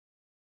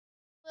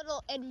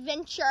little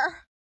adventure.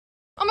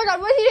 Oh my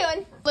God, what is he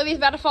doing? Olivia's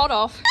about to fall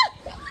off.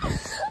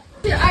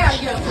 Here, I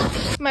gotta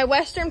go. My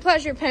Western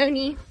pleasure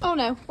pony. Oh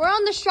no, we're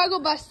on the struggle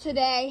bus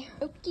today.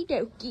 Okie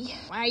dokie.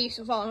 Why are you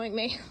still following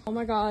me? Oh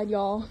my God,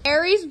 y'all.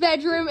 Aries'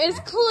 bedroom is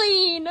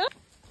clean.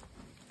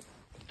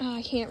 Oh,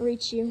 I can't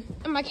reach you.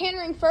 Am I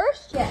cantering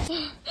first? Yes.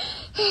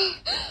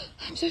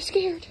 I'm so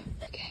scared.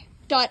 Okay.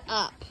 Shut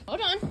up. Hold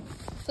on.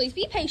 Please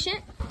be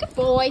patient. Good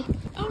boy.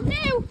 Oh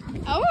no.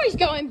 Oh, he's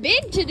going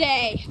big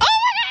today. Oh my God.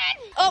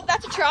 Oh,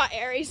 that's a trot,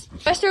 Aries.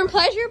 Western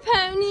pleasure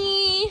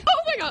pony.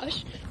 Oh my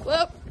gosh.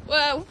 Whoa,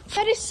 whoa.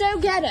 That is so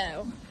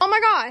ghetto. Oh my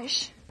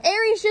gosh.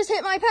 Aries just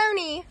hit my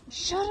pony.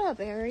 Shut up,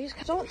 Aries.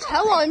 Don't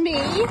tell on me.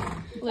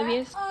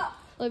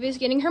 Olivia's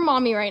getting her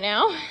mommy right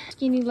now.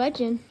 Skinny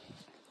legend.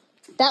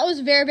 That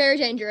was very, very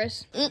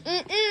dangerous.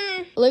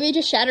 Olivia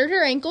just shattered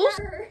her ankles.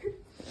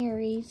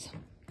 Aries.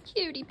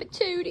 Cutie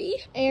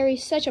patootie.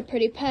 Aries, such a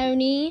pretty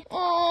pony.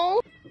 Oh,